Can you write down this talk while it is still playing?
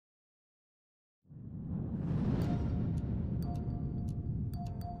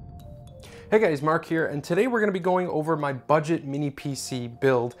Hey guys, Mark here, and today we're going to be going over my budget mini PC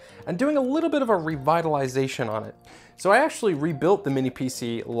build and doing a little bit of a revitalization on it. So I actually rebuilt the mini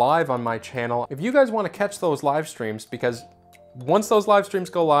PC live on my channel. If you guys want to catch those live streams, because once those live streams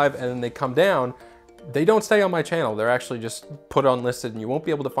go live and then they come down, they don't stay on my channel. They're actually just put unlisted and you won't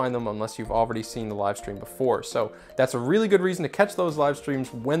be able to find them unless you've already seen the live stream before. So that's a really good reason to catch those live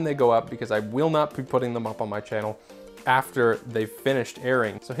streams when they go up, because I will not be putting them up on my channel after they've finished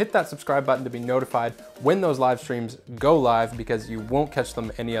airing. So hit that subscribe button to be notified when those live streams go live, because you won't catch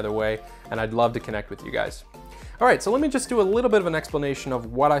them any other way, and I'd love to connect with you guys. All right, so let me just do a little bit of an explanation of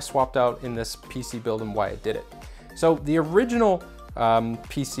what I swapped out in this PC build and why I did it. So the original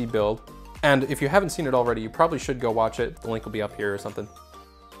PC build, and if you haven't seen it already, you probably should go watch it. The link will be up here or something.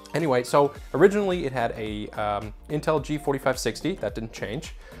 Anyway, so originally it had a Intel G4560, that didn't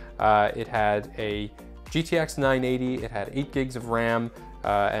change. It had a GTX 980, it had 8 gigs of RAM,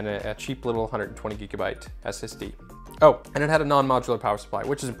 and a cheap little 120 gigabyte SSD. Oh, and it had a non-modular power supply,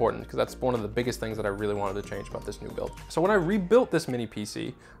 which is important because that's one of the biggest things that I really wanted to change about this new build. So when I rebuilt this mini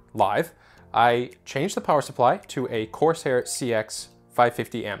PC live, I changed the power supply to a Corsair CX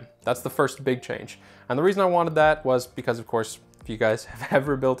 550M. That's the first big change. And the reason I wanted that was because, of course, if you guys have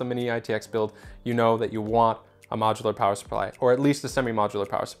ever built a mini ITX build, you know that you want a modular power supply, or at least a semi-modular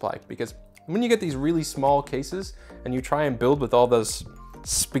power supply, because when you get these really small cases and you try and build with all those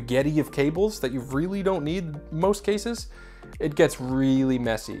spaghetti of cables that you really don't need in most cases, it gets really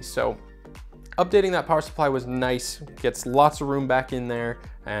messy. So updating that power supply was nice, gets lots of room back in there,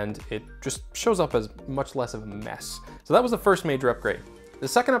 and it just shows up as much less of a mess. So that was the first major upgrade. The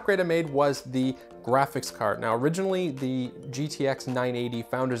second upgrade I made was the graphics card. Now, originally the GTX 980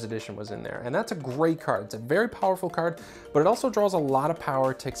 Founders Edition was in there, and that's a great card. It's a very powerful card, but it also draws a lot of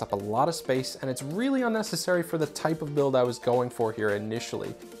power, takes up a lot of space, and it's really unnecessary for the type of build I was going for here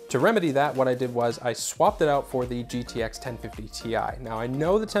initially. To remedy that, what I did was I swapped it out for the GTX 1050 Ti. Now, I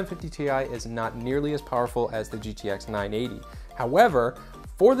know the 1050 Ti is not nearly as powerful as the GTX 980. However,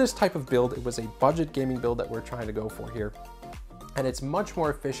 for this type of build, it was a budget gaming build that we're trying to go for here. And it's much more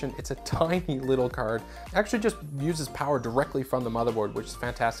efficient. It's a tiny little card. It actually just uses power directly from the motherboard, which is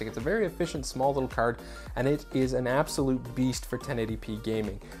fantastic. It's a very efficient, small little card, and it is an absolute beast for 1080p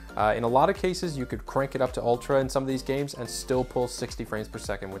gaming. In a lot of cases, you could crank it up to ultra in some of these games and still pull 60 frames per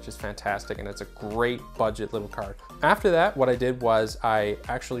second, which is fantastic, and it's a great budget little card. After that, what I did was I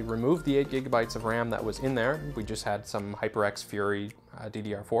actually removed the 8 gigabytes of RAM that was in there. We just had some HyperX Fury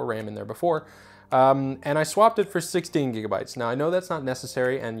DDR4 RAM in there before. And I swapped it for 16 gigabytes. Now, I know that's not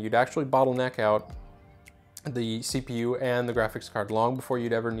necessary, and you'd actually bottleneck out the CPU and the graphics card long before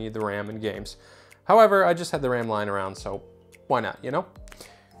you'd ever need the RAM in games. However, I just had the RAM lying around, so why not, you know?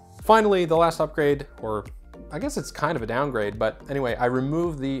 Finally, the last upgrade, or I guess it's kind of a downgrade, but anyway, I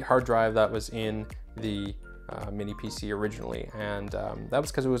removed the hard drive that was in the mini PC originally, and that was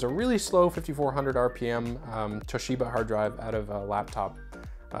because it was a really slow 5400 RPM Toshiba hard drive out of a laptop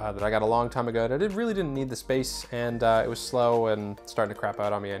that I got a long time ago. And I really didn't need the space, and it was slow and starting to crap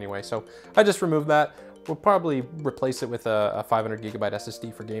out on me anyway. So I just removed that. We'll probably replace it with a 500 gigabyte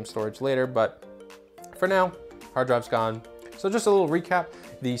SSD for game storage later, but for now, hard drive's gone. So just a little recap.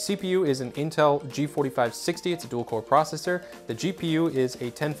 The CPU is an Intel G4560. It's a dual core processor. The GPU is a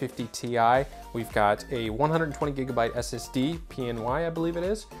 1050 Ti. We've got a 120 gigabyte SSD, PNY, I believe it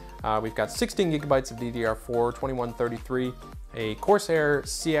is. We've got 16 gigabytes of DDR4, 2133, a Corsair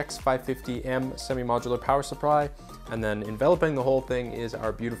CX 550M semi-modular power supply, and then enveloping the whole thing is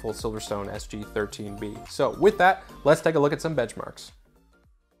our beautiful Silverstone SG13B. So with that, let's take a look at some benchmarks.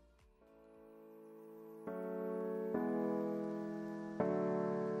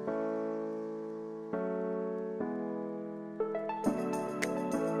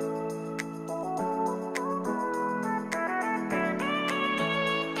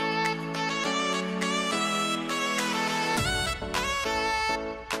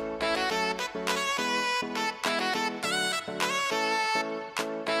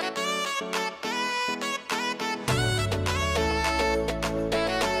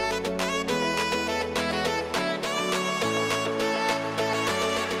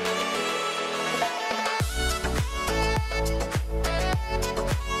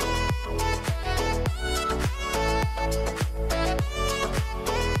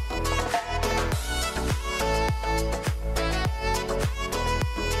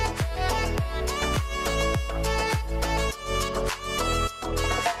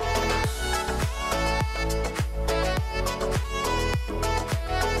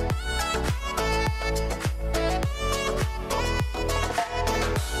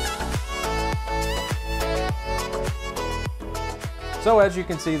 So as you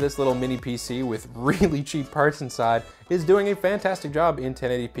can see, this little mini PC with really cheap parts inside is doing a fantastic job in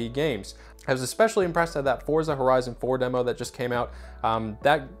 1080p games. I was especially impressed at that Forza Horizon 4 demo that just came out.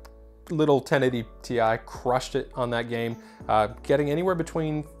 That little 1080 Ti crushed it on that game, getting anywhere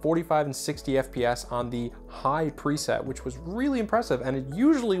between 45 and 60 FPS on the high preset, which was really impressive, and it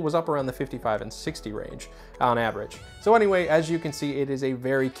usually was up around the 55 and 60 range on average. So anyway, as you can see, it is a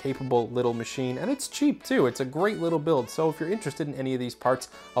very capable little machine, and it's cheap too. It's a great little build, so if you're interested in any of these parts,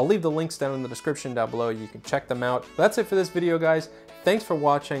 I'll leave the links down in the description down below. You can check them out. That's it for this video, guys. Thanks for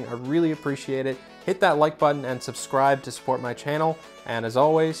watching. I really appreciate it. Hit that like button and subscribe to support my channel, and as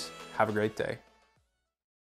always, have a great day.